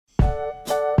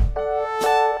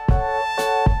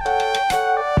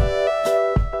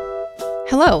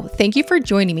Hello, thank you for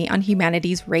joining me on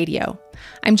Humanities Radio.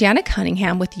 I'm Janet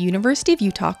Cunningham with the University of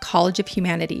Utah College of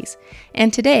Humanities,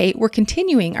 and today we're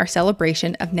continuing our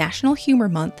celebration of National Humor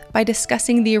Month by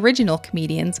discussing the original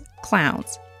comedians,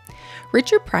 clowns.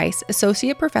 Richard Price,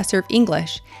 Associate Professor of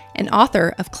English and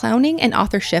author of Clowning and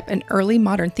Authorship in Early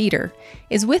Modern Theater,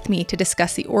 is with me to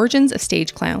discuss the origins of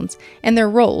stage clowns and their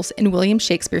roles in William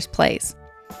Shakespeare's plays.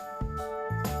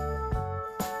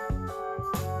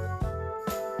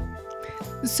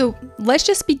 So let's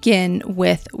just begin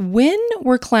with, when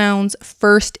were clowns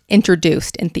first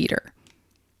introduced in theater?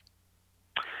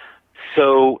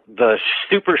 So the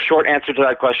super short answer to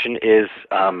that question is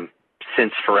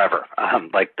since forever,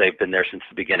 like they've been there since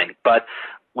the beginning. But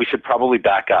we should probably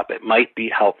back up. It might be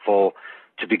helpful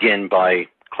to begin by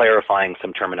clarifying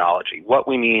some terminology, what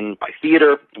we mean by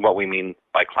theater and what we mean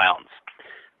by clowns.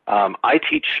 I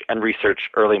teach and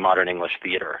research early modern English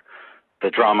theater, the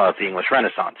drama of the English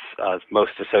Renaissance,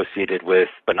 most associated with,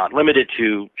 but not limited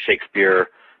to, Shakespeare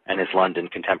and his London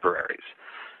contemporaries.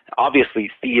 Obviously,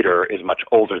 theater is much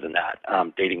older than that,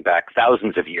 dating back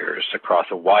thousands of years across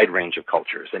a wide range of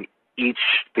cultures, and each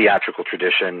theatrical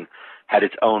tradition had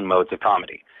its own modes of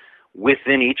comedy.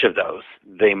 Within each of those,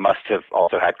 they must have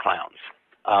also had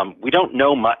clowns. We don't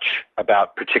know much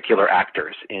about particular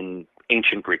actors in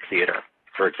ancient Greek theater,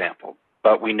 for example,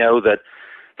 but we know that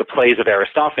the plays of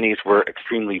Aristophanes were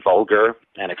extremely vulgar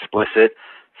and explicit,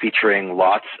 featuring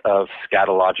lots of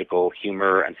scatological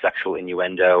humor and sexual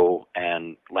innuendo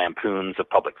and lampoons of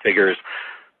public figures.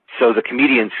 So the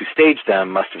comedians who staged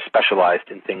them must have specialized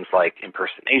in things like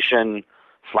impersonation,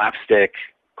 slapstick,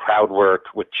 crowd work,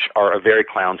 which are a very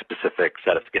clown-specific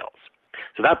set of skills.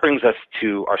 So that brings us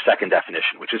to our second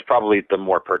definition, which is probably the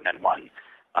more pertinent one.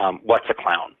 What's a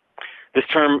clown? This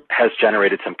term has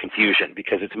generated some confusion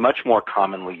because it's much more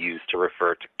commonly used to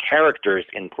refer to characters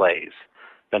in plays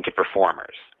than to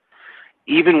performers.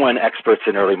 Even when experts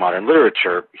in early modern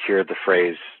literature hear the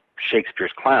phrase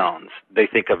Shakespeare's clowns, they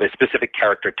think of a specific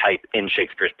character type in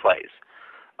Shakespeare's plays,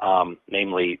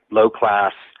 namely low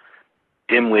class,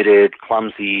 dim-witted,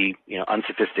 clumsy,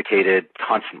 unsophisticated,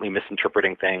 constantly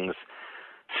misinterpreting things,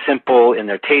 simple in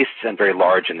their tastes and very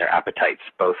large in their appetites,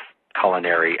 both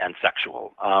culinary and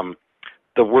sexual.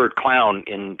 The word clown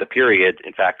in the period,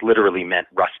 in fact, literally meant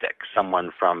rustic,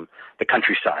 someone from the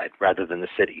countryside rather than the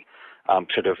city,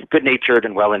 sort of good-natured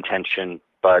and well-intentioned,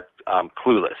 but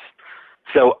clueless.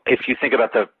 So if you think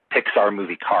about the Pixar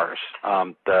movie Cars,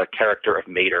 the character of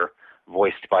Mater,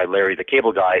 voiced by Larry the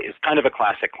Cable Guy, is kind of a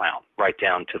classic clown, right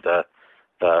down to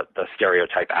the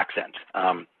stereotype accent.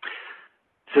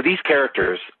 So these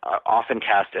characters, often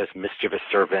cast as mischievous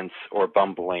servants or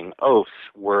bumbling oafs,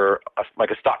 were like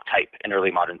a stock type in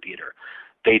early modern theater.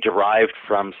 They derived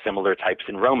from similar types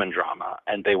in Roman drama,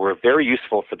 and they were very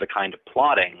useful for the kind of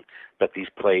plotting that these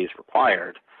plays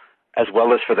required, as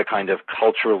well as for the kind of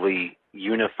culturally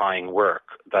unifying work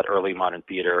that early modern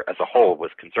theater as a whole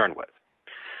was concerned with.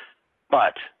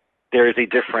 But there is a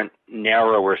different,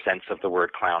 narrower sense of the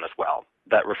word clown as well,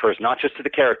 that refers not just to the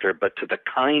character, but to the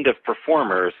kind of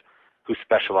performers who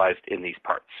specialized in these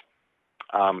parts.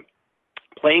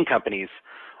 Playing companies,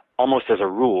 almost as a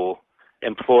rule,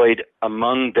 employed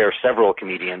among their several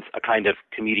comedians a kind of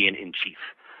comedian-in-chief,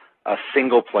 a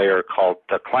single player called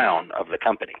the clown of the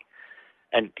company.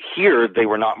 And here they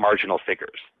were not marginal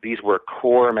figures. These were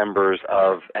core members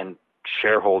of and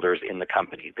shareholders in the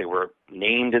company. They were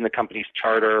named in the company's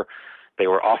charter. They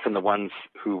were often the ones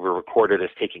who were recorded as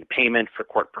taking payment for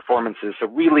court performances. So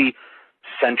really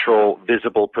central,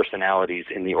 visible personalities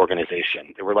in the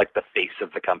organization. They were like the face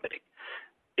of the company.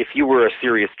 If you were a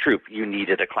serious troupe, you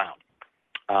needed a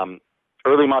clown.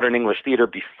 Early modern English theater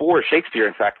before Shakespeare,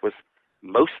 in fact, was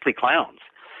mostly clowns.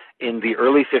 In the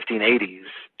early 1580s,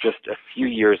 just a few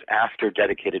years after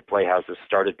dedicated playhouses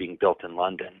started being built in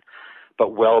London,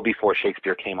 but well before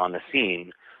Shakespeare came on the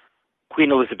scene,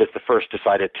 Queen Elizabeth I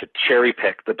decided to cherry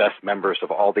pick the best members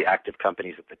of all the active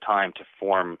companies at the time to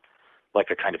form like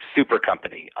a kind of super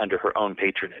company under her own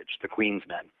patronage, the Queen's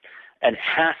Men. And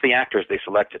half the actors they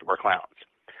selected were clowns.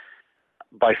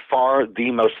 By far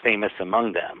the most famous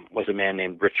among them was a man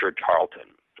named Richard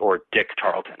Tarleton, or Dick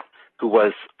Tarleton, who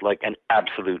was like an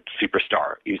absolute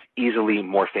superstar. He was easily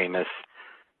more famous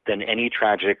than any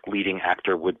tragic leading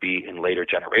actor would be in later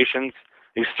generations.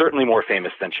 He was certainly more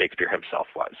famous than Shakespeare himself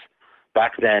was.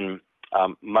 Back then,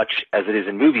 much as it is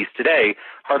in movies today,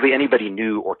 hardly anybody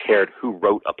knew or cared who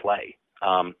wrote a play.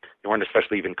 They weren't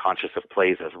especially even conscious of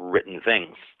plays as written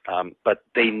things, but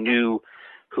they knew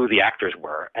who the actors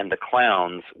were, and the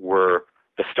clowns were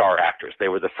the star actors. They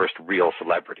were the first real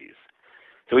celebrities.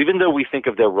 So even though we think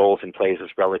of their roles in plays as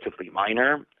relatively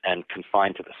minor and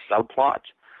confined to the subplot,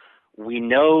 we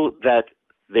know that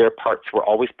their parts were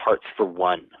always parts for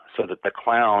one, so that the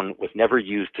clown was never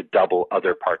used to double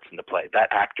other parts in the play. That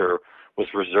actor was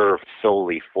reserved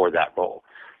solely for that role.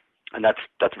 And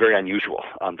that's very unusual.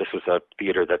 This was a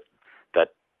theater that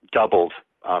doubled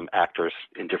actors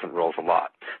in different roles a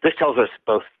lot. This tells us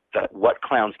both that what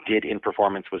clowns did in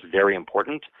performance was very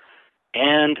important,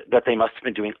 and that they must have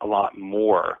been doing a lot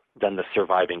more than the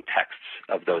surviving texts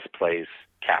of those plays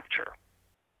capture.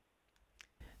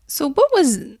 So what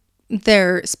was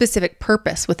their specific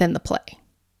purpose within the play?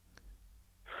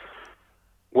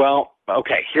 Well,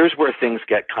 okay, here's where things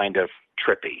get kind of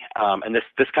trippy. And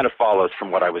this kind of follows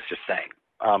from what I was just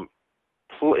saying.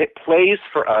 Plays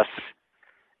for us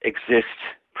exist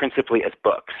principally as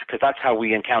books, because that's how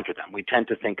we encounter them. We tend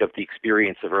to think of the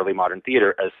experience of early modern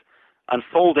theater as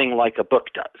unfolding like a book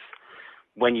does.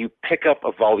 When you pick up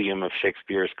a volume of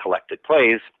Shakespeare's collected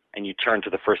plays and you turn to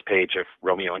the first page of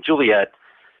Romeo and Juliet,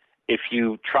 if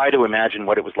you try to imagine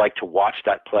what it was like to watch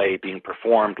that play being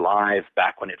performed live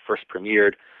back when it first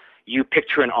premiered, you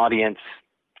picture an audience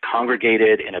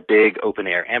congregated in a big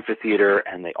open-air amphitheater,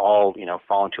 and they all,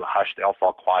 fall into a hush. They all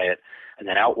fall quiet, and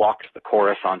then out walks the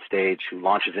chorus on stage, who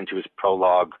launches into his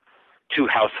prologue, two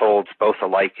households, both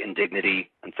alike in dignity,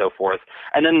 and so forth.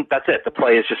 And then that's it. The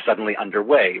play is just suddenly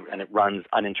underway, and it runs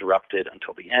uninterrupted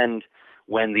until the end,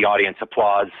 when the audience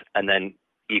applauds, and then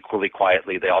equally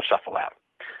quietly they all shuffle out.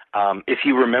 If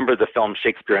you remember the film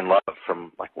Shakespeare in Love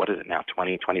from,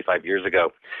 20, 25 years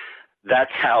ago,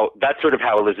 that's sort of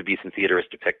how Elizabethan theater is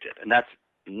depicted. And that's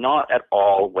not at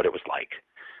all what it was like.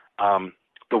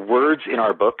 The words in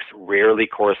our books rarely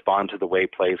correspond to the way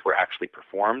plays were actually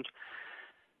performed.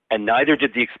 And neither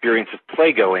did the experience of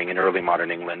playgoing in early modern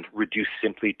England reduce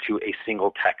simply to a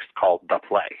single text called the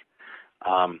play.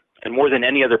 And more than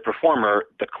any other performer,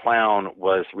 the clown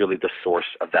was really the source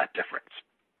of that difference.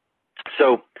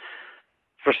 So,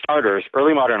 for starters,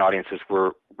 early modern audiences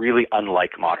were really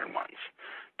unlike modern ones.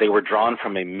 They were drawn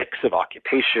from a mix of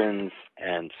occupations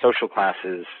and social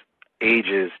classes,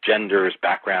 ages, genders,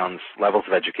 backgrounds, levels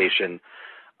of education,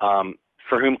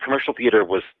 for whom commercial theater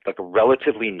was like a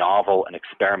relatively novel and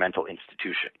experimental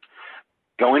institution.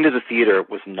 Going to the theater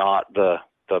was not the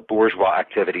bourgeois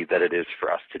activity that it is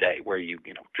for us today, where you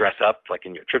dress up like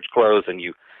in your church clothes and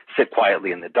you sit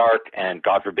quietly in the dark, and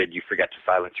God forbid you forget to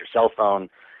silence your cell phone.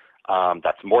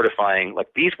 That's mortifying. Like,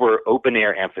 these were open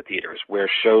air amphitheaters where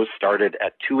shows started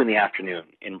at 2 p.m.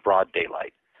 in broad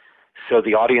daylight. So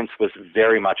the audience was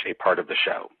very much a part of the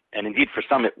show. And indeed, for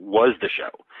some, it was the show.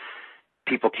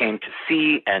 People came to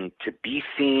see and to be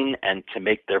seen and to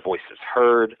make their voices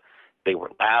heard. They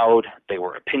were loud. They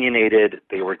were opinionated.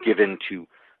 They were given to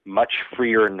much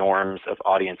freer norms of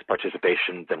audience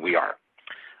participation than we are.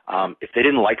 If they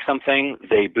didn't like something,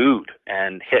 they booed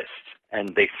and hissed,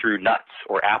 and they threw nuts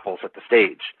or apples at the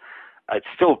stage. It's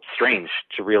still strange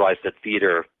to realize that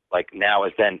theater, like now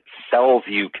as then, sells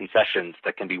you concessions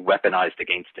that can be weaponized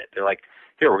against it. They're like,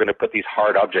 here, we're going to put these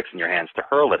hard objects in your hands to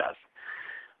hurl at us.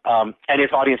 And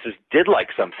if audiences did like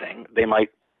something, they might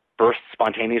burst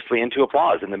spontaneously into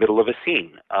applause in the middle of a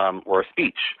scene or a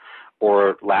speech,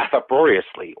 or laugh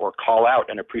uproariously, or call out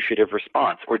an appreciative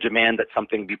response, or demand that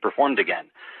something be performed again.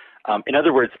 In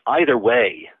other words, either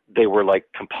way, they were like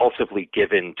compulsively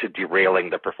given to derailing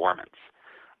the performance.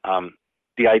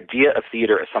 The idea of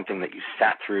theater as something that you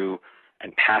sat through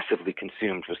and passively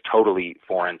consumed was totally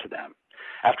foreign to them.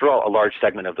 After all, a large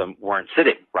segment of them weren't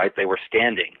sitting, right? They were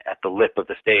standing at the lip of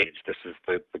the stage. This is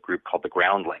the group called the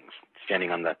groundlings,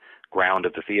 standing on the ground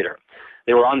of the theater.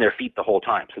 They were on their feet the whole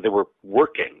time, so they were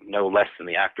working no less than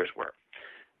the actors were.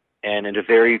 And in a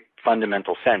very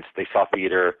fundamental sense, they saw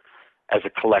theater as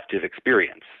a collective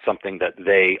experience, something that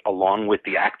they, along with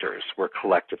the actors, were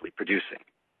collectively producing.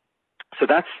 So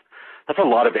that's a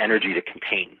lot of energy to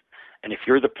contain. And if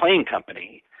you're the playing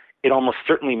company, it almost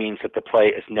certainly means that the play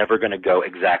is never going to go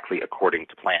exactly according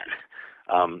to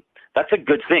plan. That's a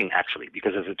good thing, actually,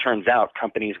 because as it turns out,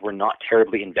 companies were not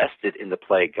terribly invested in the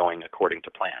play going according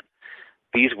to plan.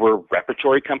 These were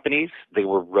repertory companies. They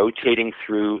were rotating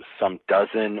through some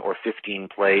dozen or 15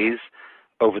 plays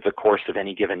over the course of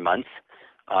any given month,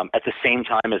 at the same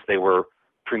time as they were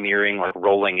premiering, like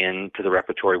rolling into the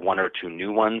repertory 1 or 2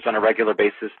 new ones on a regular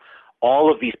basis.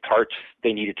 All of these parts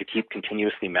they needed to keep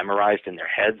continuously memorized in their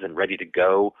heads and ready to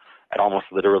go at almost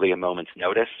literally a moment's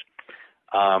notice.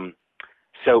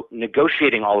 So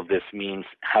negotiating all of this means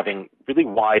having really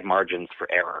wide margins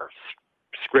for error.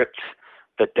 Scripts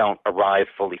that don't arrive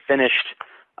fully finished.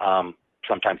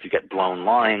 Sometimes you get blown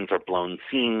lines or blown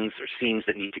scenes, or scenes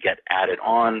that need to get added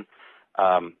on.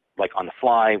 like on the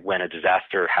fly when a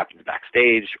disaster happens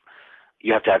backstage.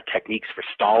 You have to have techniques for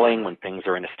stalling when things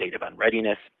are in a state of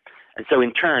unreadiness. And so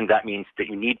in turn, that means that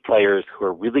you need players who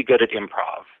are really good at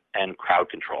improv and crowd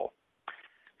control.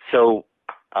 So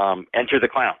enter the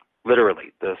clown,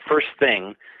 literally. The first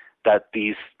thing that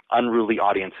these unruly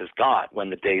audiences got when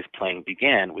the day's playing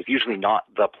began was usually not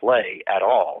the play at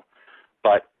all,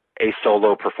 but a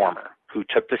solo performer who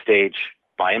took the stage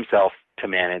by himself to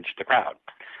manage the crowd.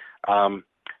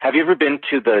 Have you ever been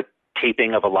to the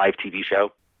taping of a live TV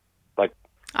show? Like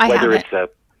whether it's a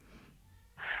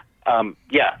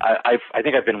I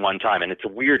think I've been one time, and it's a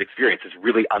weird experience. It's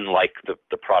really unlike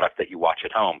the product that you watch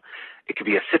at home. It could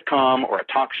be a sitcom or a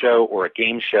talk show or a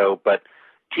game show, but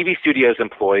TV studios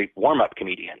employ warm-up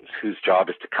comedians whose job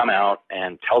is to come out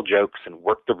and tell jokes and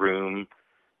work the room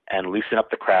and loosen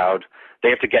up the crowd. They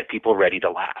have to get people ready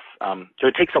to laugh. So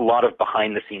it takes a lot of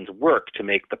behind-the-scenes work to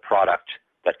make the product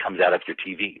that comes out of your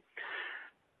TV.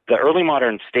 The early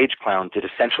modern stage clown did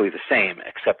essentially the same,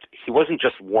 except he wasn't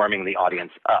just warming the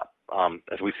audience up.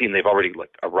 As we've seen, they've already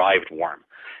arrived warm.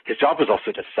 His job was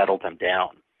also to settle them down.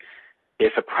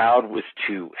 If a crowd was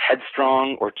too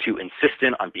headstrong or too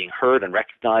insistent on being heard and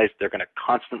recognized, they're going to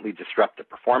constantly disrupt the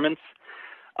performance.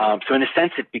 So in a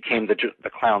sense, it became the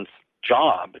clown's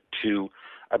job to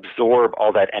absorb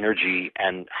all that energy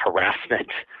and harassment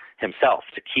himself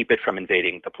to keep it from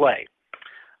invading the play.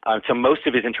 So most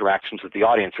of his interactions with the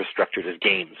audience are structured as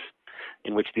games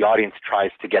in which the audience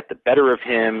tries to get the better of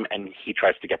him and he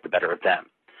tries to get the better of them.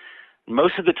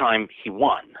 Most of the time he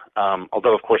won,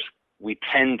 although of course we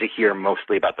tend to hear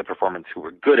mostly about the performers who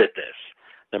were good at this.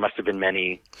 There must have been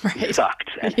many who sucked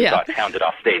and who got hounded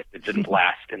off stage that didn't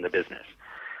last in the business.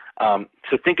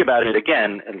 So think about it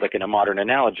again, like in a modern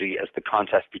analogy, as the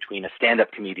contest between a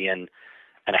stand-up comedian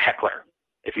and a heckler.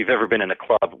 If you've ever been in a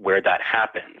club where that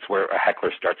happens, where a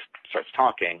heckler starts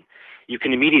talking, you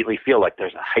can immediately feel like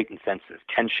there's a heightened sense of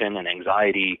tension and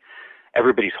anxiety.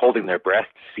 Everybody's holding their breath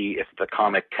to see if the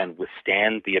comic can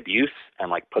withstand the abuse and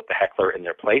like put the heckler in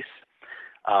their place.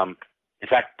 In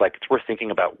fact, like it's worth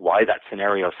thinking about why that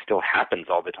scenario still happens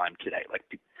all the time today. Like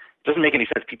it doesn't make any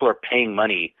sense. People are paying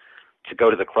money to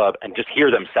go to the club and just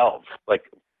hear themselves. Like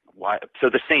why? So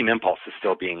the same impulse is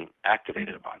still being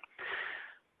activated upon.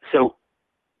 So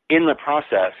in the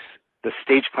process, the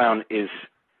stage clown is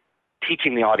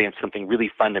teaching the audience something really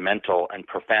fundamental and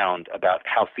profound about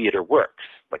how theater works.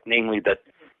 Like namely that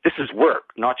this is work,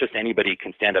 not just anybody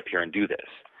can stand up here and do this.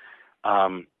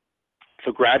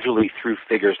 So gradually through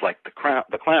figures like the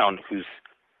clown, whose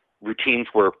routines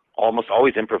were almost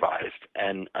always improvised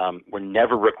and were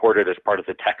never recorded as part of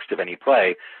the text of any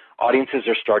play, audiences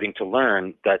are starting to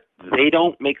learn that they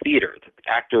don't make theater, that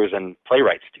actors and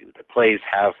playwrights do, that plays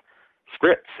have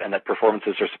scripts and that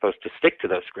performances are supposed to stick to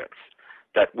those scripts,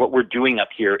 that what we're doing up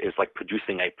here is like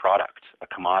producing a product, a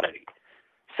commodity.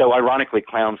 So ironically,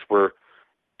 clowns were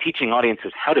teaching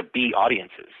audiences how to be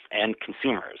audiences and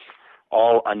consumers,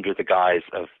 all under the guise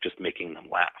of just making them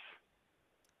laugh.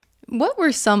 What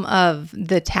were some of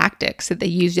the tactics that they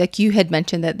used? Like you had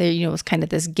mentioned that there, was kind of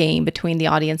this game between the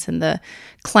audience and the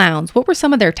clowns. What were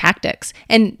some of their tactics?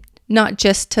 And not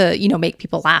just to, make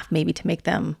people laugh, maybe to make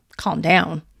them calm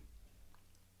down.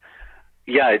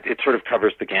 Yeah, it sort of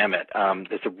covers the gamut.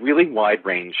 There's a really wide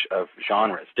range of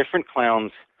genres. Different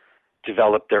clowns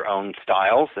developed their own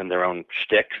styles and their own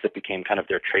shticks that became kind of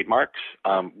their trademarks.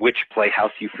 Which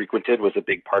playhouse you frequented was a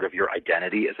big part of your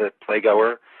identity as a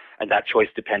playgoer, and that choice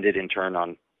depended in turn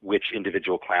on which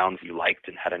individual clowns you liked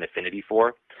and had an affinity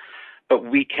for. But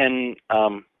we can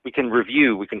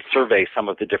survey some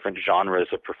of the different genres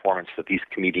of performance that these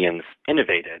comedians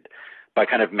innovated by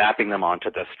kind of mapping them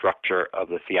onto the structure of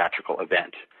the theatrical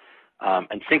event.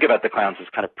 And think about the clowns as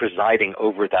kind of presiding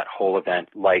over that whole event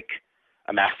like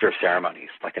a master of ceremonies,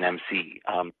 like an MC.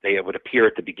 They would appear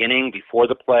at the beginning before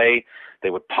the play. They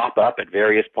would pop up at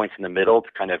various points in the middle to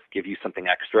kind of give you something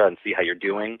extra and see how you're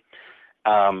doing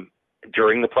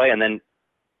during the play. And then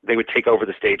they would take over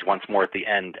the stage once more at the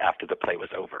end after the play was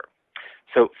over.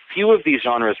 So few of these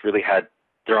genres really had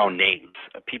their own names.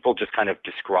 People just kind of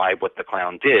describe what the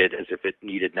clown did as if it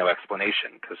needed no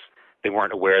explanation because they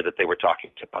weren't aware that they were talking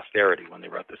to posterity when they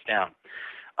wrote this down.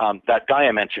 That guy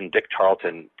I mentioned, Dick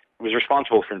Tarleton, was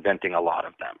responsible for inventing a lot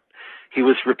of them. He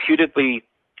was reputedly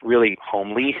really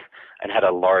homely and had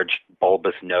a large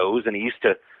bulbous nose, and he used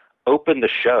to open the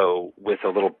show with a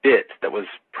little bit that was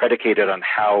predicated on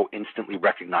how instantly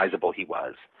recognizable he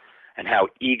was and how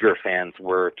eager fans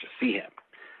were to see him.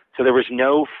 So there was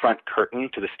no front curtain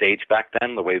to the stage back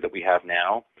then, the way that we have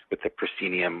now with the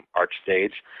proscenium arch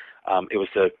stage. It was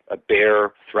a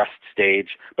bare thrust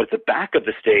stage, but at the back of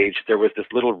the stage, there was this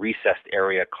little recessed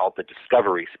area called the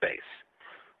discovery space,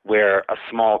 where a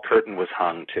small curtain was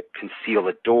hung to conceal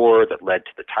a door that led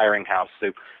to the tiring house.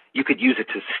 So you could use it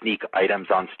to sneak items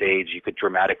on stage. You could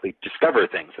dramatically discover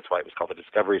things. That's why it was called the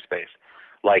discovery space,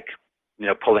 like,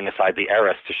 pulling aside the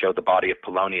arras to show the body of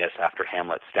Polonius after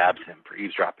Hamlet stabs him for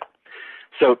eavesdropping.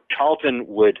 So Tarleton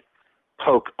would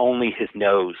poke only his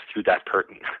nose through that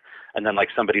curtain. And then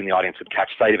somebody in the audience would catch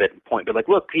sight of it and point, be like,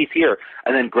 look, he's here.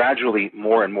 And then gradually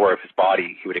more and more of his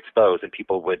body he would expose, and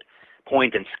people would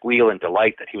point and squeal in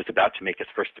delight that he was about to make his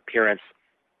first appearance.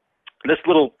 This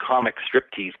little comic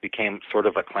striptease became sort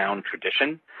of a clown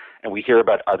tradition, and we hear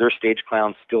about other stage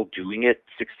clowns still doing it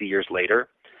 60 years later.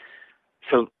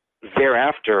 So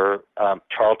thereafter,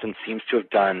 Tarleton seems to have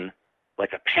done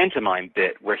a pantomime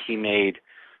bit where he made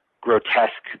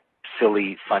grotesque,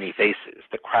 silly, funny faces.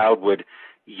 The crowd would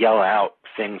yell out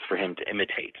things for him to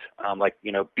imitate,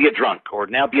 be a drunk, or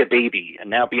now be a baby, and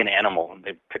now be an animal, and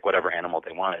they'd pick whatever animal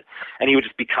they wanted. And he would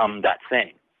just become that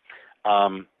thing.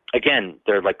 Again,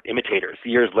 they're like imitators.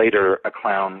 Years later, a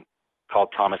clown called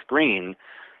Thomas Green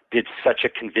did such a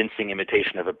convincing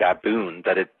imitation of a baboon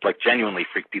that it genuinely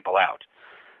freaked people out.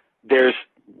 There's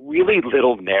really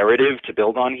little narrative to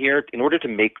build on here. In order to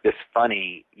make this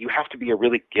funny, you have to be a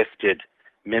really gifted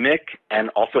mimic and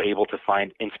also able to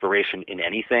find inspiration in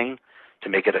anything to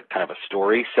make it a kind of a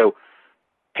story. So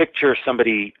picture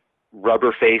somebody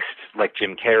rubber-faced like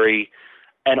Jim Carrey,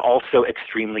 and also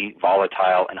extremely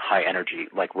volatile and high energy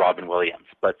like Robin Williams,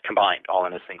 but combined all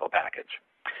in a single package.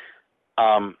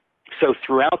 So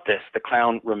throughout this, the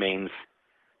clown remains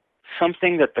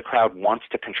something that the crowd wants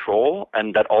to control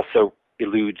and that also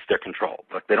eludes their control.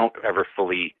 They don't ever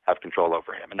fully have control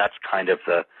over him, and that's kind of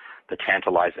the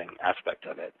tantalizing aspect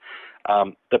of it.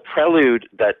 The prelude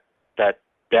that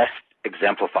best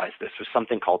exemplifies this was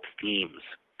something called Themes,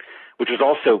 which was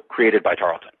also created by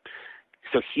Tarleton.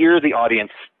 So here the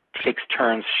audience takes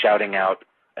turns shouting out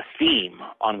a theme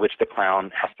on which the clown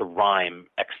has to rhyme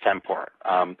extempore.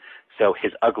 So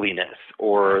his ugliness,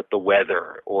 or the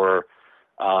weather, or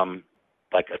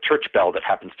a church bell that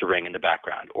happens to ring in the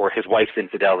background, or his wife's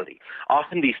infidelity.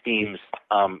 Often these themes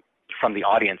from the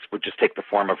audience would just take the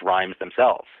form of rhymes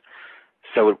themselves.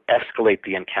 So it would escalate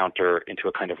the encounter into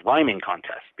a kind of rhyming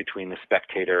contest between the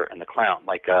spectator and the clown,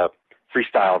 like a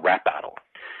freestyle rap battle.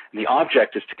 And the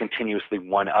object is to continuously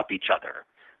one-up each other.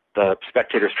 The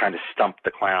spectator's trying to stump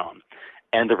the clown,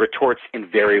 and the retorts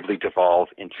invariably devolve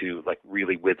into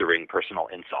really withering personal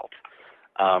insult.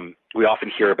 We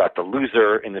often hear about the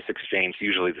loser in this exchange,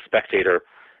 usually the spectator,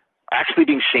 actually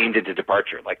being shamed into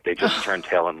departure, they just turn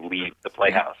tail and leave the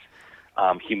playhouse,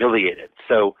 humiliated.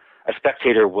 So a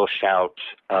spectator will shout,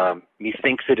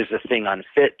 "Methinks it is a thing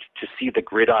unfit to see the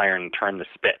gridiron turn the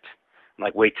spit."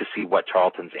 Wait to see what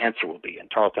Tarleton's answer will be. And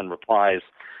Tarleton replies,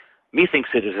 "Methinks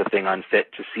it is a thing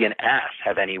unfit to see an ass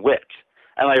have any wit."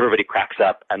 And everybody cracks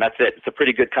up, and that's it. It's a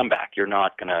pretty good comeback. You're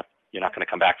not gonna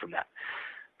come back from that.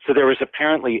 So there was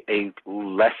apparently a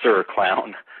lesser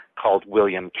clown called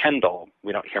William Kendall.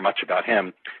 We don't hear much about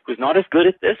him, who's not as good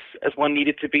at this as one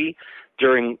needed to be.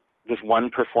 During this one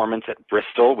performance at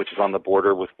Bristol, which is on the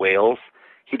border with Wales,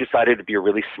 he decided it'd be a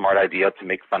really smart idea to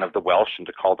make fun of the Welsh and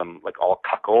to call them all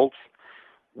cuckolds,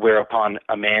 whereupon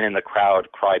a man in the crowd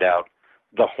cried out,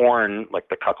 "The horn,"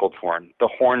 the cuckold's horn, "the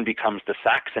horn becomes the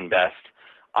Saxon best.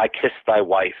 I kiss thy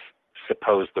wife,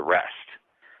 suppose the rest."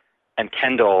 And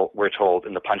Kendall, we're told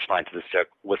in the punchline to this joke,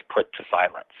 was put to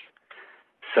silence.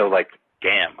 So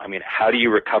damn, how do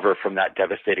you recover from that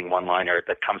devastating one-liner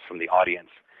that comes from the audience?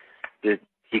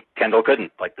 Kendall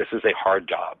couldn't. This is a hard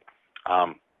job.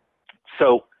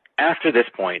 So after this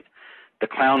point, the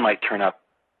clown might turn up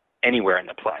anywhere in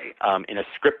the play, in a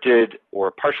scripted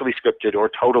or partially scripted or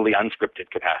totally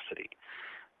unscripted capacity.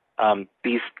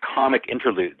 These comic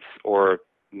interludes, or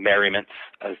merriments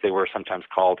as they were sometimes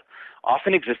called,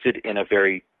 often existed in a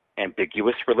very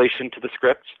ambiguous relation to the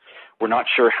script. We're not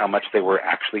sure how much they were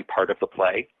actually part of the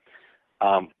play.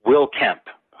 Will Kemp,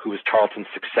 who was Tarleton's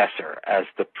successor as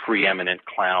the preeminent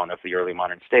clown of the early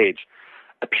modern stage,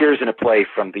 appears in a play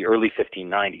from the early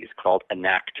 1590s called A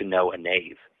Knack to Know a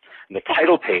Knave. And the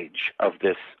title page of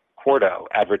this quarto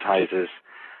advertises,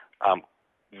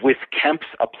 "With Kemp's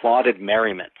applauded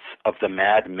merriments of the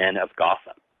mad men of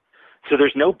Gotham." So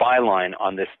there's no byline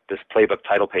on this playbook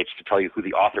title page to tell you who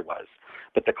the author was.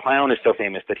 But the clown is so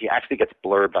famous that he actually gets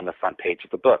blurbed on the front page of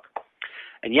the book.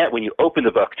 And yet when you open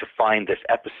the book to find this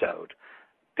episode,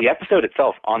 the episode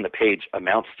itself on the page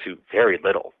amounts to very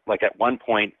little. At one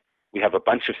point, we have a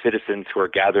bunch of citizens who are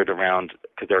gathered around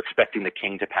because they're expecting the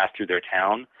king to pass through their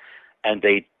town, and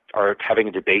they are having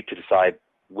a debate to decide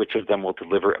which of them will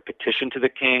deliver a petition to the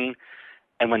king.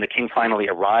 And when the king finally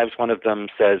arrives, one of them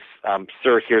says,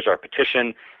 "Sir, here's our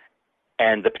petition."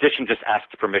 And the petition just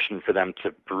asks permission for them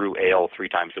to brew ale 3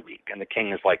 times a week. And the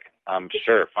king is like,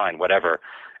 "Sure, fine, whatever."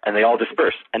 And they all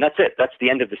disperse. And that's it. That's the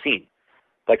end of the scene.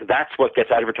 Like, that's what gets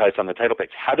advertised on the title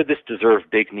page. How did this deserve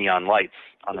big neon lights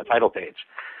on the title page?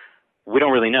 We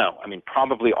don't really know. I mean,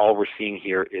 probably all we're seeing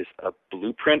here is a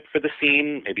blueprint for the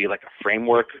scene, maybe like a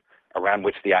framework around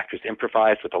which the actors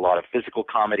improvise with a lot of physical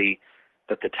comedy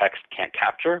that the text can't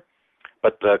capture.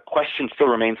 But the question still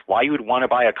remains why you would want to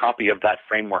buy a copy of that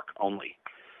framework only.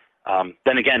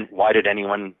 Then again, why did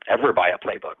anyone ever buy a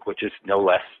playbook, which is no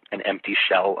less an empty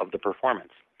shell of the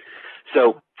performance?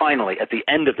 So finally, at the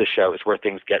end of the show is where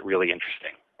things get really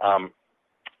interesting.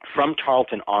 From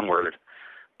Tarleton onward,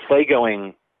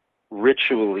 playgoing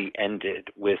ritually ended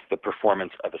with the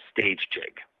performance of a stage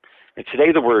jig. And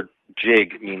today the word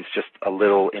jig means just a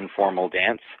little informal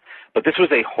dance, but this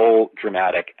was a whole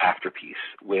dramatic afterpiece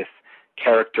with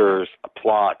characters, a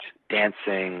plot,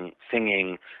 dancing,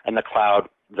 singing, and the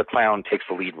clown takes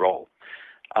the lead role.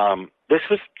 This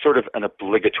was sort of an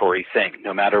obligatory thing,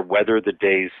 no matter whether the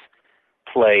day's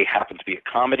play happened to be a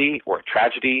comedy or a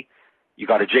tragedy. You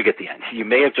got a jig at the end. You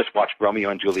may have just watched Romeo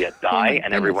and Juliet die,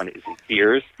 and everyone is in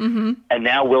tears. Mm-hmm. And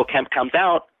now Will Kemp comes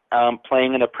out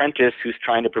playing an apprentice who's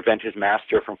trying to prevent his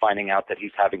master from finding out that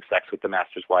he's having sex with the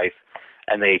master's wife.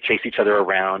 And they chase each other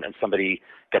around, and somebody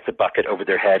gets a bucket over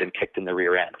their head and kicked in the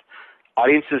rear end.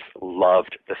 Audiences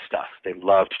loved the stuff. They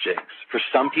loved jigs. For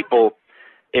some people,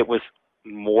 it was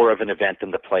more of an event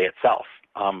than the play itself.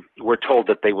 We're told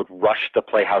that they would rush the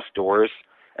playhouse doors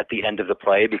at the end of the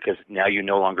play because now you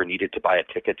no longer needed to buy a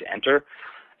ticket to enter.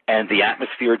 And the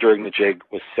atmosphere during the jig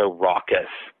was so raucous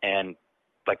and,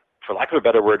 like, for lack of a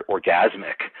better word,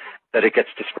 orgasmic, that it gets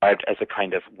described as a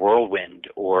kind of whirlwind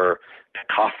or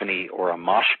cacophony or a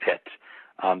mosh pit.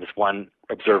 This one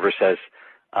observer says,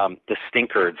 the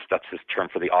stinkards, that's his term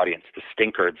for the audience, the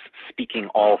stinkards speaking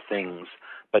all things,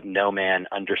 but no man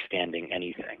understanding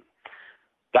anything.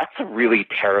 That's a really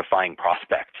terrifying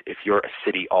prospect if you're a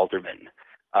city alderman.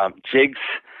 Jigs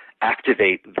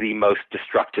activate the most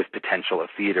destructive potential of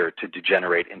theater to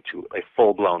degenerate into a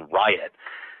full-blown riot.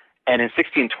 And in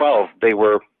 1612, they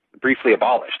were briefly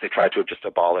abolished. They tried to just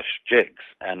abolish jigs,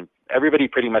 and everybody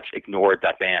pretty much ignored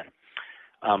that ban.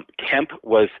 Kemp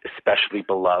was especially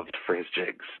beloved for his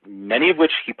jigs, many of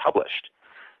which he published.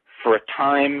 For a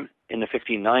time in the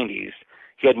 1590s,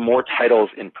 he had more titles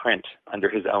in print under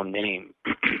his own name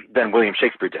than William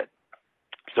Shakespeare did.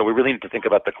 So we really need to think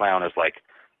about the clown as like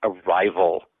a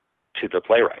rival to the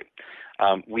playwright.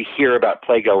 We hear about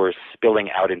playgoers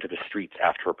spilling out into the streets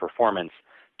after a performance,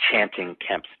 chanting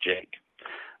Kemp's jig.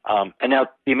 And now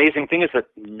the amazing thing is that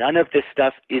none of this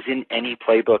stuff is in any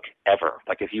playbook ever.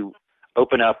 Like, if you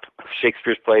open up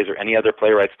Shakespeare's plays or any other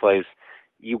playwright's plays,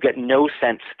 you get no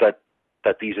sense that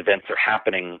these events are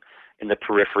happening in the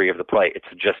periphery of the play. It's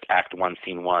just Act 1,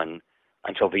 Scene 1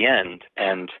 until the end,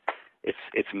 and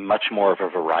it's much more of a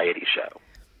variety show.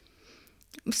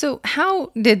 So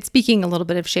speaking a little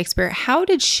bit of Shakespeare, how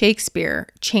did Shakespeare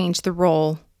change the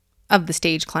role of the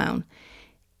stage clown?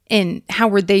 And how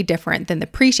were they different than the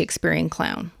pre-Shakespearean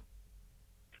clown?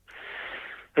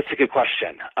 That's a good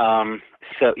question.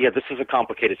 This is a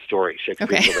complicated story,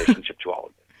 Shakespeare's relationship to all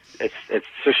of it.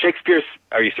 So Shakespeare's,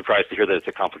 are you surprised to hear that it's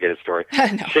a complicated story?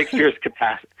 No. Shakespeare's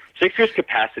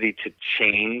capacity to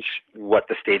change what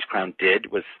the stage clown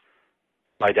did was,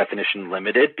 by definition,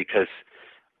 limited because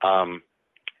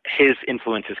his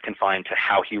influence is confined to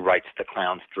how he writes the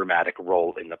clown's dramatic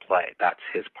role in the play. That's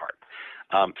his part.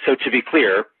 So to be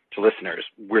clear to listeners,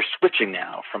 we're switching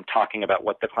now from talking about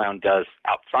what the clown does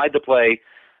outside the play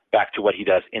back to what he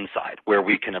does inside, where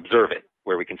we can observe it,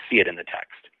 where we can see it in the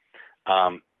text.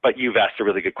 But you've asked a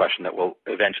really good question that will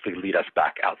eventually lead us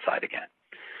back outside again.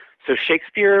 So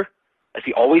Shakespeare, as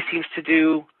he always seems to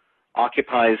do,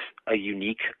 occupies a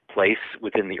unique place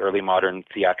within the early modern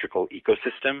theatrical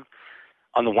ecosystem.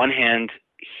 On the one hand,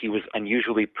 he was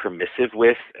unusually permissive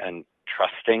with and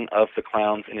trusting of the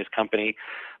clowns in his company.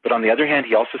 But on the other hand,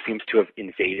 he also seems to have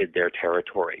invaded their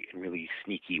territory in really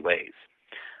sneaky ways.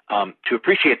 To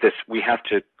appreciate this, we have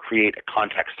to create a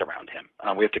context around him.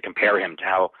 We have to compare him to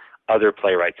how other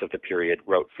playwrights of the period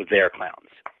wrote for their clowns.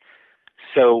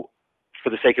 So for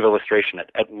the sake of illustration,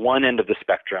 at one end of the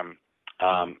spectrum,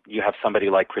 you have somebody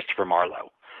like Christopher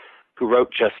Marlowe, who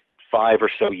wrote just 5 or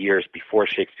so years before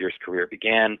Shakespeare's career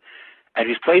began, and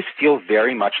whose plays feel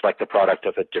very much like the product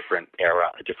of a different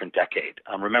era, a different decade.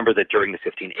 Remember that during the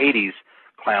 1580s,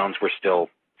 clowns were still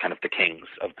kind of the kings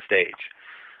of the stage.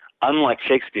 Unlike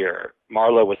Shakespeare,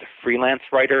 Marlowe was a freelance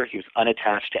writer. He was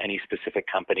unattached to any specific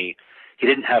company. He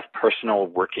didn't have personal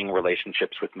working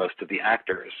relationships with most of the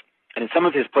actors. And in some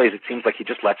of his plays, it seems like he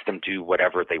just lets them do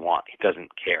whatever they want. He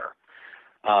doesn't care.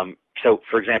 So,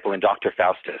 for example, in Dr.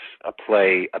 Faustus, a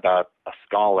play about a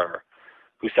scholar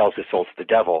who sells his soul to the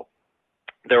devil,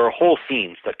 there are whole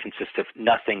scenes that consist of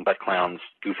nothing but clowns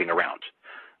goofing around.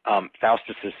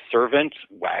 Faustus's servant,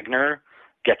 Wagner,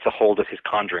 gets a hold of his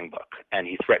conjuring book, and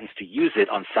he threatens to use it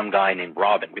on some guy named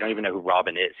Robin. We don't even know who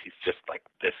Robin is. He's just like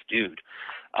this dude.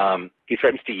 He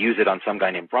threatens to use it on some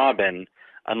guy named Robin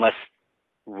unless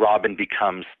Robin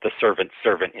becomes the servant's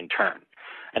servant in turn.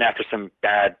 And after some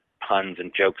bad puns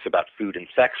and jokes about food and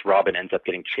sex, Robin ends up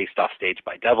getting chased off stage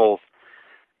by devils.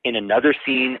 In another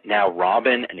scene, now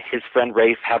Robin and his friend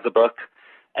Rafe have the book,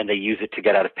 and they use it to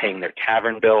get out of paying their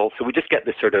tavern bill. So we just get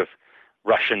this sort of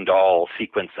Russian doll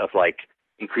sequence of like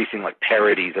increasing like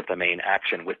parodies of the main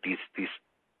action with these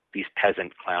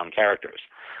peasant clown characters.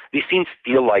 These scenes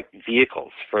feel like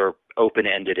vehicles for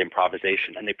open-ended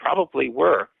improvisation, and they probably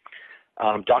were.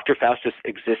 Dr. Faustus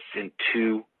exists in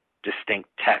two distinct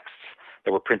texts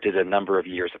that were printed a number of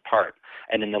years apart.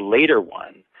 And in the later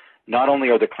one, not only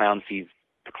are the clown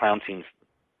scenes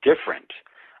different,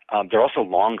 they're also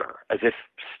longer, as if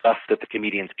stuff that the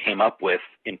comedians came up with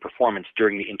in performance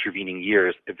during the intervening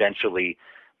years eventually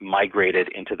migrated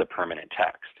into the permanent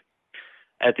text.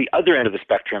 At the other end of the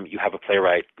spectrum, you have a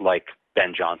playwright like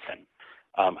Ben Jonson,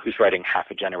 who's writing half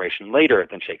a generation later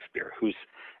than Shakespeare, who's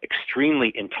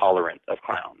extremely intolerant of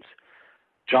clowns.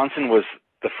 Jonson was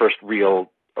the first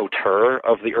real auteur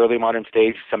of the early modern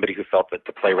stage, somebody who felt that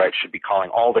the playwright should be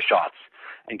calling all the shots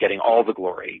and getting all the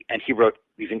glory. And he wrote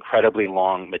these incredibly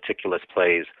long, meticulous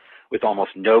plays with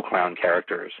almost no clown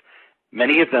characters,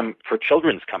 many of them for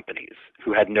children's companies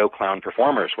who had no clown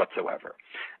performers whatsoever.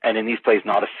 And in these plays,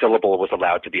 not a syllable was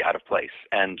allowed to be out of place.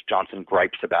 And Jonson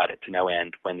gripes about it to no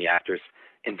end when the actors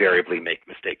invariably make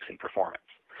mistakes in performance.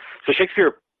 So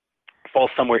Shakespeare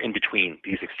falls somewhere in between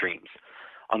these extremes.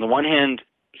 On the one hand,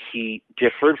 he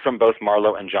differed from both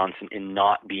Marlowe and Jonson in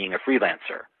not being a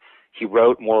freelancer. He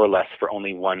wrote more or less for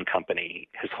only one company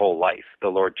his whole life, the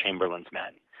Lord Chamberlain's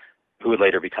Men, who would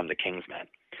later become the King's Men.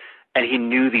 And he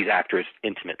knew these actors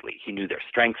intimately. He knew their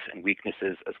strengths and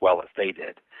weaknesses as well as they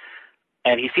did.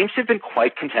 And he seems to have been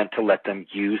quite content to let them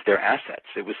use their assets.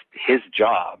 It was his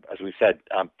job, as we said,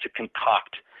 to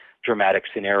concoct dramatic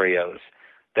scenarios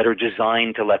that are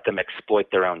designed to let them exploit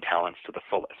their own talents to the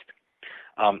fullest.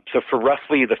 So for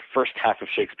roughly the first half of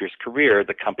Shakespeare's career,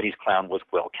 the company's clown was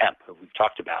Will Kemp, who we've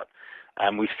talked about.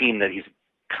 We've seen that he's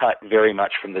cut very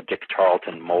much from the Dick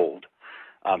Tarleton mold.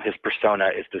 His persona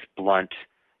is this blunt,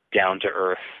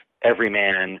 down-to-earth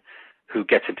everyman who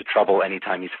gets into trouble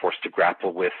anytime he's forced to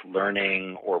grapple with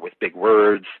learning or with big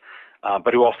words,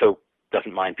 but who also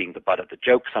doesn't mind being the butt of the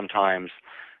joke sometimes.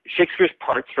 Shakespeare's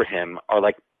parts for him are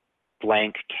like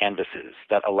blank canvases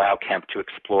that allow Kemp to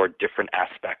explore different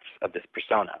aspects of this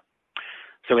persona.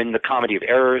 So in The Comedy of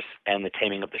Errors and The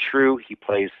Taming of the Shrew, he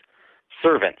plays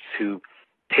servants who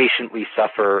patiently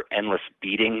suffer endless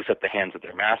beatings at the hands of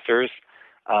their masters,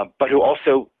 but who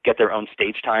also get their own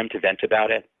stage time to vent about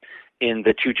it. In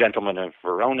The Two Gentlemen of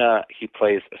Verona, he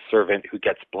plays a servant who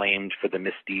gets blamed for the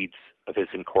misdeeds of his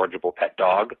incorrigible pet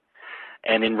dog.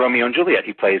 And in Romeo and Juliet,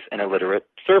 he plays an illiterate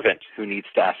servant who needs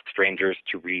to ask strangers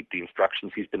to read the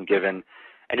instructions he's been given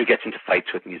and who gets into fights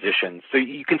with musicians. So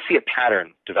you can see a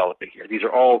pattern developing here. These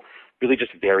are all really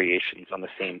just variations on the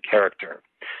same character,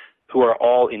 who are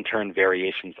all in turn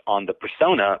variations on the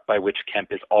persona by which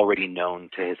Kemp is already known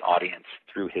to his audience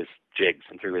through his jigs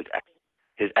and through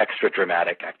his extra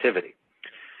dramatic activity.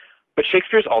 But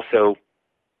Shakespeare's also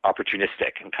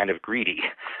opportunistic and kind of greedy.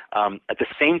 At the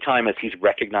same time as he's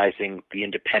recognizing the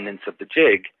independence of the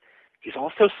jig, he's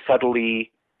also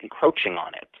subtly encroaching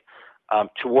on it.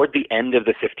 Toward the end of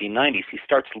the 1590s, he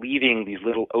starts leaving these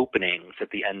little openings at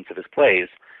the ends of his plays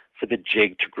for the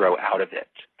jig to grow out of it.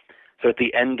 So at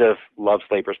the end of Love's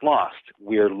Labour's Lost,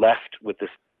 we're left with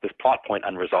this plot point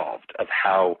unresolved of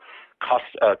how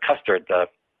Custard,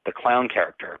 the clown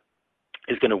character,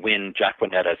 is going to win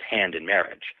Jacquenetta's hand in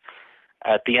marriage.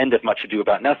 At the end of Much Ado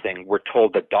About Nothing, we're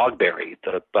told that Dogberry,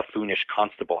 the buffoonish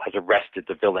constable, has arrested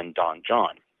the villain Don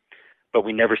John. But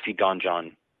we never see Don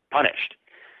John punished,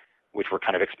 which we're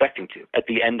kind of expecting to. At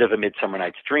the end of A Midsummer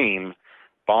Night's Dream,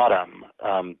 Bottom,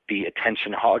 the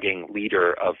attention-hogging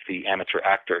leader of the amateur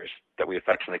actors that we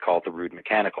affectionately call the Rude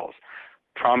Mechanicals,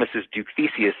 promises Duke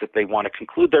Theseus that they want to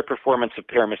conclude their performance of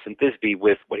Pyramus and Thisbe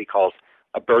with what he calls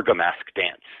a Bergamask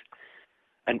dance.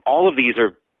 And all of these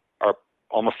are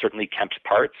almost certainly Kemp's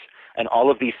parts, and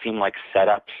all of these seem like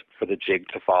setups for the jig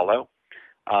to follow.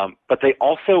 But they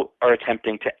also are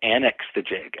attempting to annex the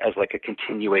jig as like a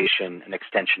continuation, an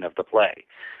extension of the play.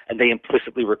 And they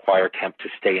implicitly require Kemp to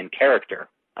stay in character,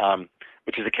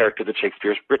 which is a character that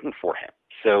Shakespeare's written for him.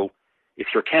 So if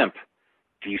you're Kemp,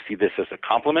 do you see this as a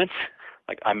compliment?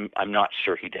 Like, I'm not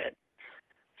sure he did.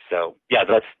 So yeah,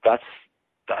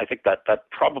 I think that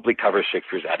probably covers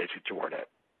Shakespeare's attitude toward it.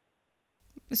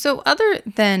 So other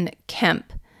than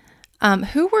Kemp,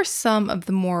 who were some of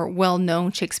the more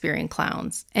well-known Shakespearean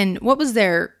clowns, and what was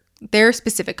their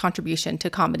specific contribution to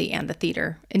comedy and the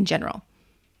theater in general?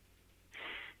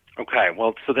 Okay,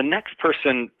 well, so the next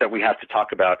person that we have to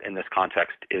talk about in this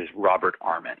context is Robert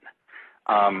Armin.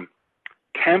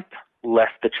 Kemp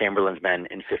left the Chamberlain's Men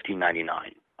in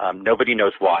 1599. Nobody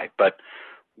knows why, but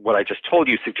what I just told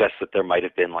you suggests that there might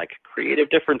have been like creative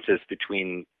differences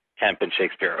between Kemp and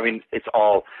Shakespeare. I mean, it's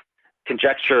all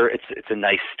conjecture. It's a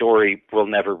nice story. We'll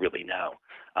never really know.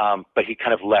 But he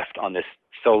kind of left on this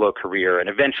solo career and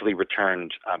eventually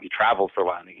returned. He traveled for a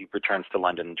while and he returns to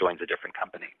London and joins a different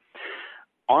company.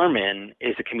 Armin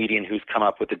is a comedian who's come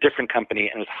up with a different company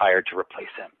and was hired to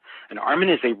replace him. And Armin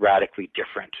is a radically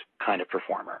different kind of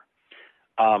performer.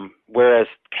 Whereas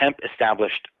Kemp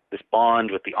established this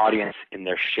bond with the audience in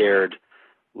their shared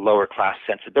lower class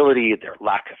sensibility, their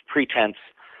lack of pretense,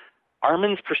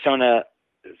 Armin's persona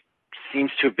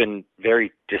seems to have been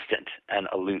very distant and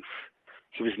aloof.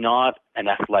 He was not an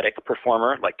athletic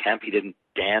performer like Kemp. He didn't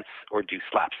dance or do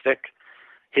slapstick.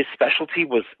 His specialty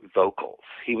was vocals.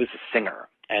 He was a singer,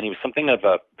 and he was something of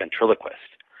a ventriloquist.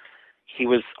 He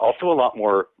was also a lot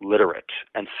more literate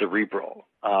and cerebral.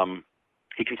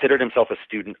 He considered himself a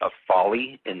student of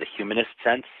folly in the humanist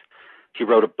sense. He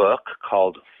wrote a book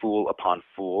called Fool Upon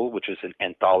Fool, which is an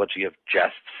anthology of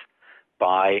jests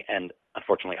by and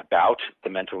unfortunately about the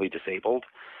mentally disabled.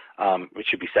 It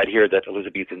should be said here that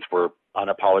Elizabethans were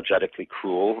unapologetically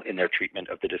cruel in their treatment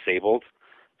of the disabled,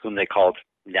 whom they called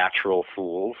natural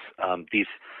fools.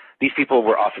 These people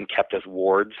were often kept as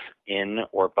wards in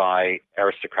or by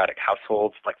aristocratic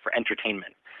households, like for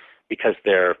entertainment, because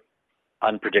their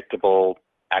unpredictable,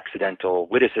 accidental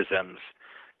witticisms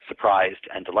surprised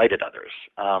and delighted others.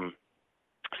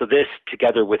 So this,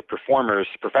 together with performers,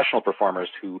 professional performers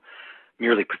who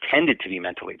merely pretended to be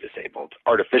mentally disabled,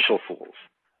 artificial fools,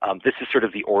 this is sort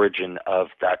of the origin of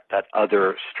that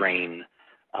other strain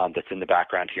that's in the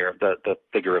background here, the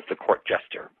figure of the court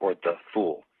jester or the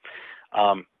fool.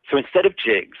 So instead of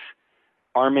jigs,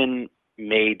 Armin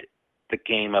made the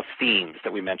game of themes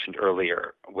that we mentioned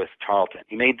earlier with Tarleton.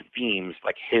 He made the themes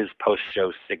like his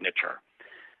post-show signature.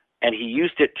 And he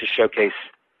used it to showcase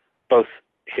both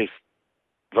his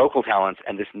vocal talents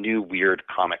and this new weird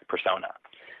comic persona.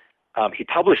 He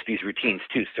published these routines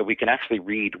too, so we can actually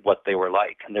read what they were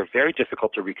like, and they're very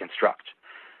difficult to reconstruct.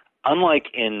 Unlike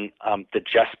in the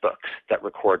jest books that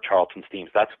record Tarleton's themes,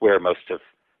 that's where most of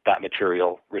that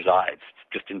material resides.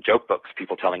 Just in joke books,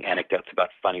 people telling anecdotes about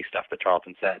funny stuff that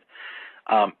Tarleton said.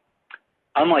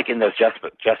 Unlike in those jest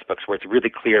books where it's really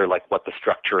clear like what the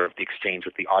structure of the exchange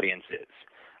with the audience is.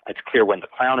 It's clear when the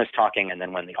clown is talking and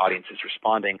then when the audience is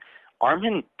responding.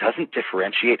 Armin doesn't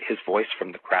differentiate his voice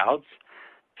from the crowds.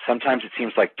 Sometimes it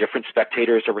seems like different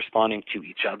spectators are responding to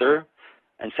each other,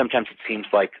 and sometimes it seems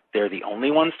like they're the only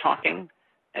ones talking,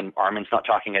 and Armin's not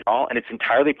talking at all. And it's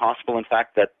entirely possible, in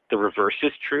fact, that the reverse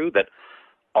is true, that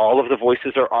all of the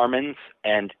voices are Armin's,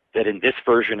 and that in this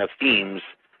version of themes,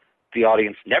 the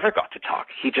audience never got to talk.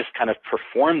 He just kind of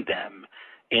performed them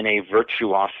in a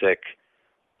virtuosic,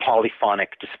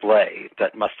 polyphonic display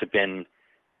that must have been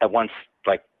at once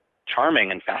like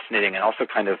charming and fascinating and also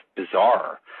kind of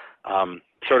bizarre.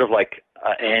 Sort of like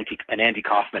an Andy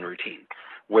Kaufman routine,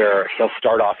 where he'll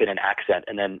start off in an accent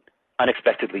and then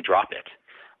unexpectedly drop it.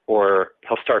 Or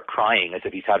he'll start crying as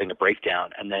if he's having a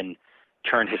breakdown and then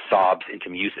turn his sobs into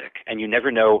music. And you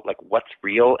never know like what's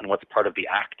real and what's part of the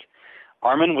act.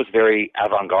 Armin was very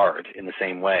avant-garde in the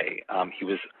same way. He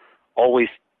was always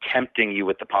tempting you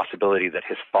with the possibility that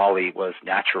his folly was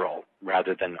natural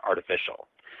rather than artificial.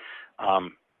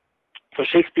 So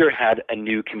Shakespeare had a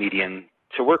new comedian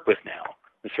to work with now.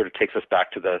 This sort of takes us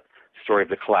back to the story of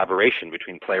the collaboration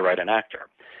between playwright and actor.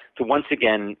 So once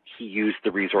again, he used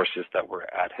the resources that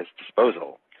were at his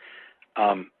disposal.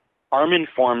 Armin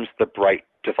forms the bright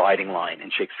dividing line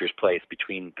in Shakespeare's plays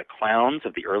between the clowns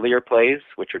of the earlier plays,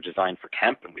 which are designed for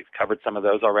Kemp, and we've covered some of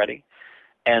those already,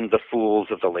 and the fools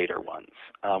of the later ones,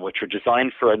 which are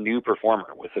designed for a new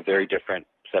performer with a very different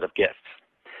set of gifts.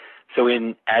 So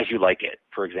in As You Like It,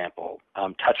 for example,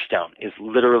 Touchstone is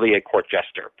literally a court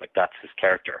jester, like that's his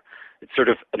character. It's sort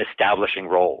of an establishing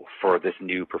role for this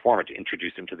new performer to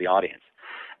introduce him to the audience.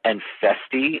 And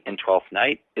Feste in Twelfth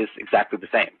Night is exactly the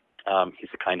same. He's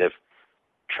a kind of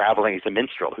he's a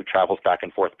minstrel who travels back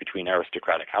and forth between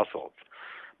aristocratic households.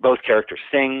 Both characters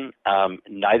sing.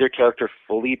 Neither character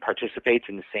fully participates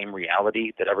in the same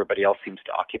reality that everybody else seems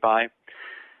to occupy.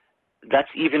 That's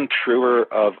even truer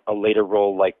of a later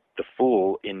role like the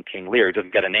Fool in King Lear. He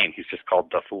doesn't get a name. He's just called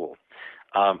the Fool,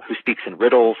 who speaks in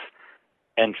riddles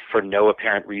and for no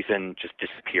apparent reason just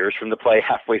disappears from the play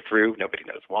halfway through. Nobody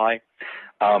knows why.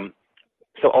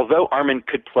 So although Armen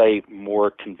could play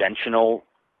more conventional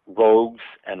rogues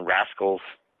and rascals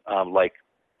like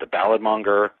the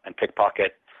balladmonger and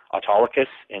pickpocket Autolycus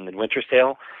in The Winter's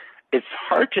Tale, it's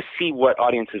hard to see what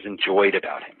audiences enjoyed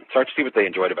about him. It's hard to see what they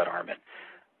enjoyed about Armen.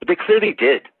 But they clearly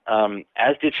did,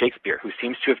 as did Shakespeare, who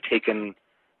seems to have taken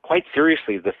quite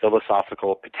seriously the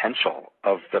philosophical potential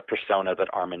of the persona that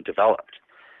Armen developed.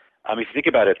 If you think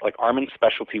about it, like Armen's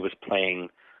specialty was playing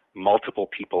multiple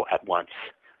people at once.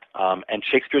 And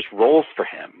Shakespeare's roles for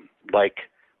him, like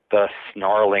the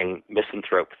snarling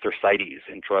misanthrope Thersites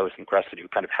in Troilus and Cressida, who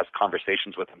kind of has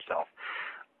conversations with himself,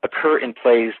 occur in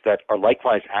plays that are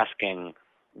likewise asking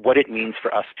what it means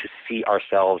for us to see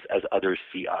ourselves as others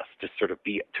see us, to sort of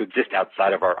to exist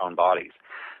outside of our own bodies,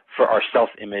 for our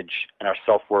self-image and our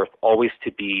self-worth always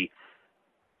to be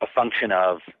a function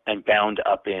of and bound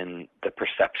up in the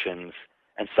perceptions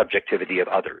and subjectivity of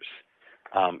others.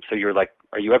 So you're like,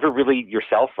 are you ever really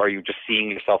yourself? Are you just seeing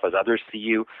yourself as others see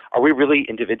you? Are we really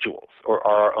individuals, or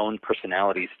are our own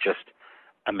personalities just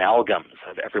amalgams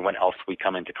of everyone else we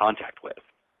come into contact with?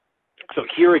 So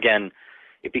here again,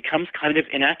 it becomes kind of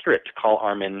inaccurate to call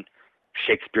Armen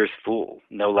Shakespeare's fool,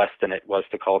 no less than it was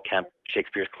to call Kemp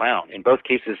Shakespeare's clown. In both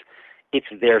cases, it's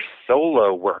their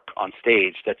solo work on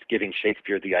stage that's giving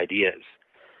Shakespeare the ideas,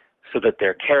 so that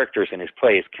their characters in his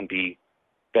plays can be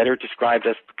better described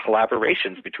as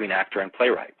collaborations between actor and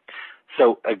playwright.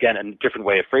 So again, a different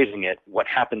way of phrasing it, what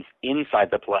happens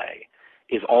inside the play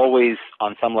is always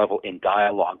on some level in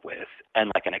dialogue with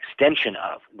and like an extension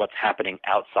of what's happening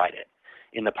outside it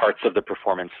in the parts of the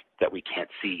performance that we can't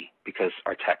see because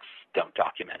our texts don't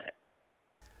document it.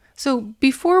 So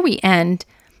before we end,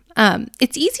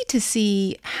 it's easy to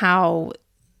see how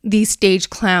these stage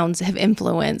clowns have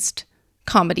influenced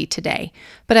comedy today,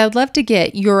 but I would love to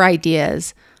get your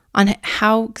ideas on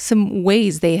how some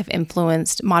ways they have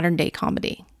influenced modern day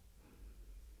comedy.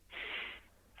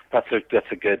 That's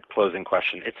a good closing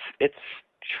question. It's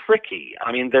tricky.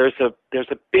 I mean, there's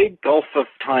a big gulf of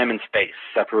time and space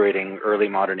separating early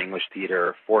modern English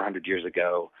theater 400 years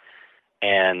ago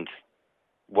and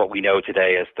what we know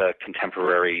today as the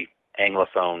contemporary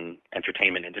Anglophone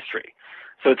entertainment industry.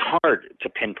 So it's hard to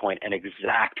pinpoint an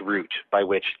exact route by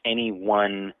which any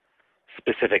one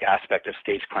specific aspect of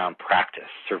stage clown practice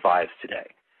survives today.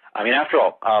 I mean, after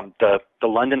all, the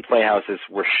London playhouses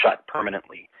were shut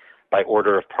permanently by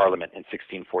order of Parliament in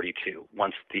 1642,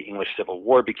 once the English Civil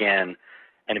War began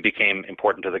and it became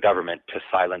important to the government to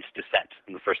silence dissent.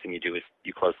 And the first thing you do is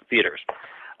you close the theaters.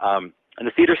 And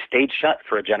the theaters stayed shut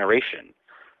for a generation,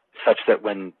 such that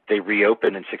when they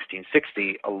reopened in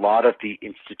 1660, a lot of the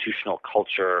institutional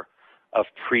culture of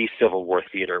pre-Civil War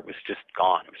theater was just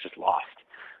gone. It was just lost.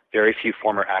 Very few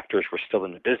former actors were still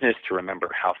in the business to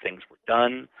remember how things were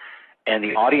done, and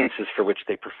the audiences for which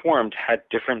they performed had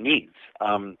different needs.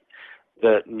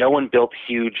 No one built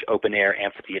huge open-air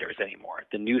amphitheaters anymore.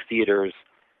 The new theaters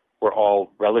were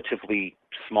all relatively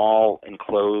small,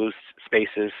 enclosed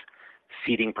spaces,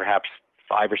 seating perhaps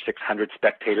 500 or 600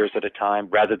 spectators at a time,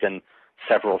 rather than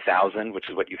several thousand, which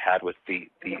is what you had with the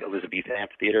Elizabethan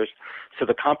amphitheaters. So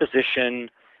the composition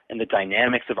and the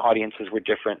dynamics of audiences were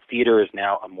different. Theater is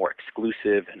now a more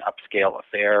exclusive and upscale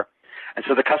affair. And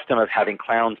so the custom of having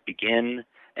clowns begin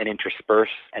and intersperse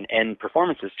and end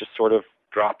performances just sort of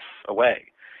drops away.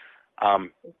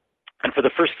 And for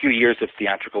the first few years of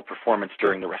theatrical performance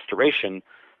during the Restoration,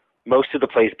 most of the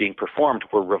plays being performed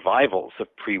were revivals of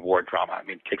pre-war drama. I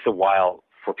mean, it takes a while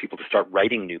for people to start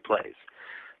writing new plays.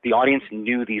 The audience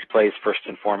knew these plays first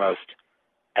and foremost,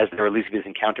 as their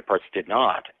Elizabethan counterparts did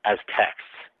not, as texts.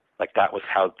 Like that was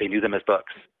how they knew them, as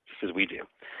books, just as we do.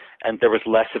 And there was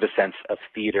less of a sense of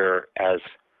theater as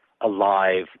a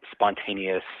live,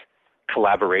 spontaneous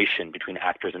collaboration between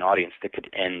actors and audience that could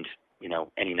end,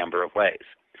 any number of ways.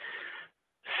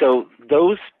 So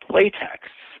those play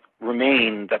texts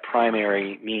remain the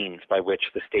primary means by which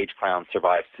the stage clown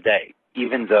survives today,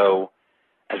 even though,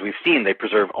 as we've seen, they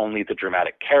preserve only the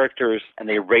dramatic characters and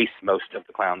they erase most of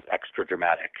the clown's extra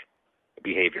dramatic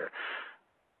behavior.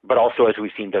 But also, as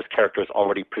we've seen, those characters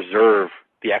already preserve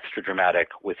the extra dramatic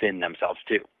within themselves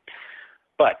too.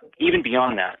 But even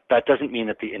beyond that, that doesn't mean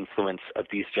that the influence of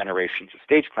these generations of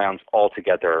stage clowns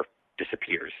altogether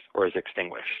disappears or is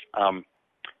extinguished.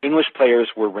 English players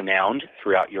were renowned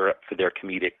throughout Europe for their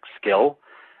comedic skill,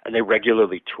 and they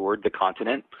regularly toured the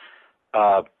continent.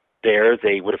 There,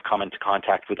 they would have come into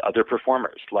contact with other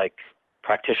performers, like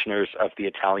practitioners of the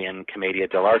Italian Commedia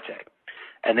dell'arte,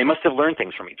 and they must have learned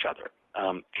things from each other.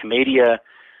 Commedia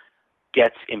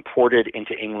gets imported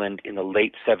into England in the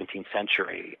late 17th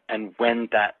century, and when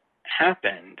that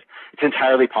happened, it's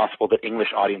entirely possible that English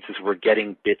audiences were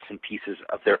getting bits and pieces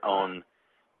of their own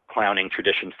clowning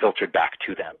tradition filtered back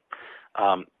to them.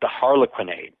 The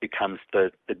harlequinade becomes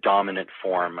the dominant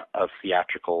form of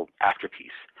theatrical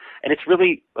afterpiece. And it's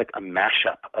really like a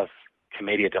mashup of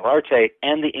Commedia dell'arte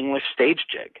and the English stage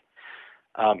jig.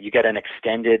 You get an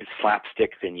extended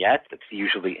slapstick vignette that's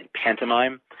usually in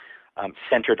pantomime,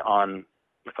 centered on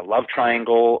like a love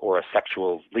triangle or a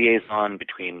sexual liaison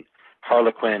between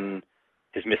Harlequin,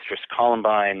 his mistress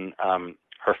Columbine,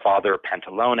 her father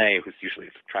Pantalone, who's usually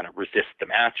trying to resist the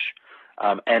match,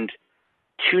 and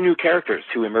two new characters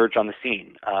who emerge on the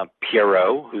scene,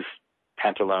 Pierrot, who's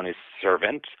Pantalone's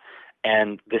servant,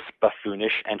 and this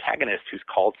buffoonish antagonist who's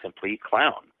called simply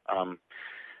Clown.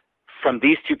 From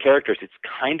these two characters, it's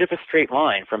kind of a straight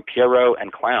line from Pierrot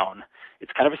and Clown.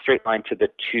 It's kind of a straight line to the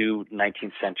two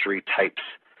 19th century types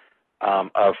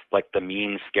of like the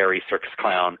mean, scary circus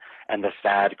clown and the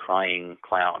sad, crying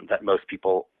clown that most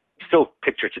people still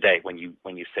picture today when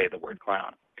you say the word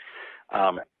clown.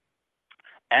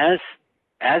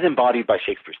 As embodied by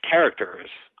Shakespeare's characters,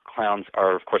 clowns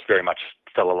are, of course, very much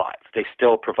still alive. They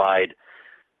still provide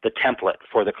the template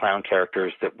for the clown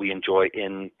characters that we enjoy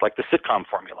in like the sitcom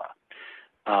formula.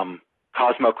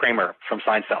 Cosmo Kramer from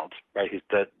Seinfeld, right? He's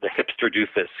the hipster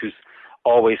doofus who's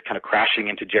always kind of crashing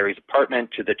into Jerry's apartment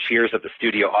to the cheers of the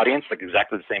studio audience, like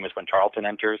exactly the same as when Tarleton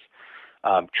enters,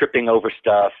 tripping over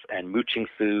stuff and mooching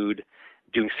food,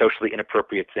 doing socially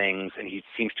inappropriate things, and he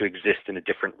seems to exist in a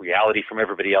different reality from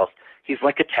everybody else. He's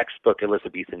like a textbook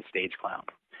Elizabethan stage clown.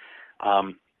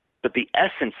 But the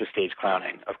essence of stage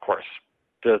clowning, of course,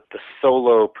 the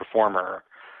solo performer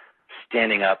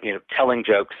standing up, telling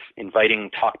jokes,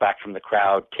 inviting talkback from the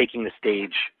crowd, taking the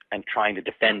stage and trying to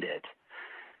defend it,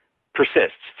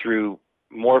 persists through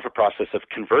more of a process of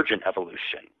convergent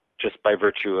evolution, just by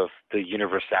virtue of the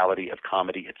universality of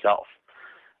comedy itself.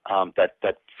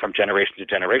 That from generation to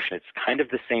generation, it's kind of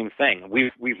the same thing.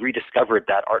 We've rediscovered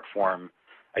that art form,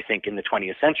 I think, in the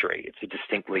 20th century. It's a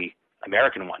distinctly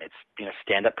American one. It's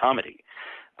stand-up comedy.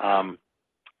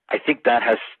 I think that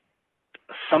has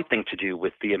something to do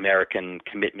with the American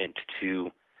commitment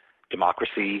to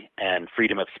democracy and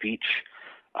freedom of speech,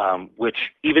 which,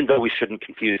 even though we shouldn't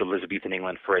confuse Elizabethan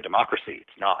England for a democracy,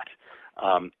 it's not,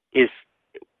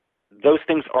 those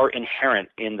things are inherent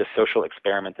in the social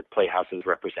experiment that Playhouses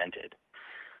represented.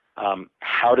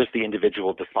 How does the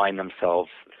individual define themselves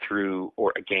through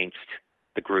or against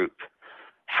the group?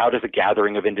 How does a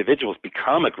gathering of individuals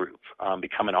become a group,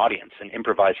 become an audience, and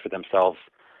improvise for themselves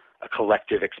a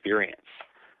collective experience?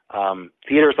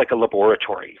 Theater is like a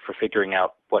laboratory for figuring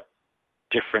out what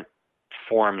different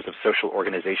forms of social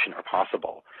organization are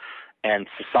possible. And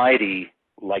society,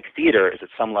 like theater, is at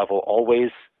some level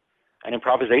always an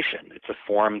improvisation. It's a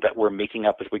form that we're making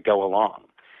up as we go along.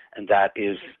 And that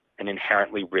is an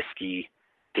inherently risky,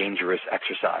 dangerous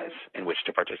exercise in which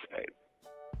to participate.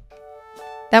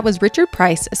 That was Richard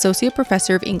Price, Associate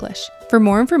Professor of English. For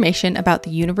more information about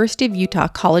the University of Utah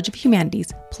College of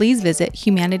Humanities, please visit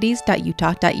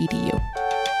humanities.utah.edu.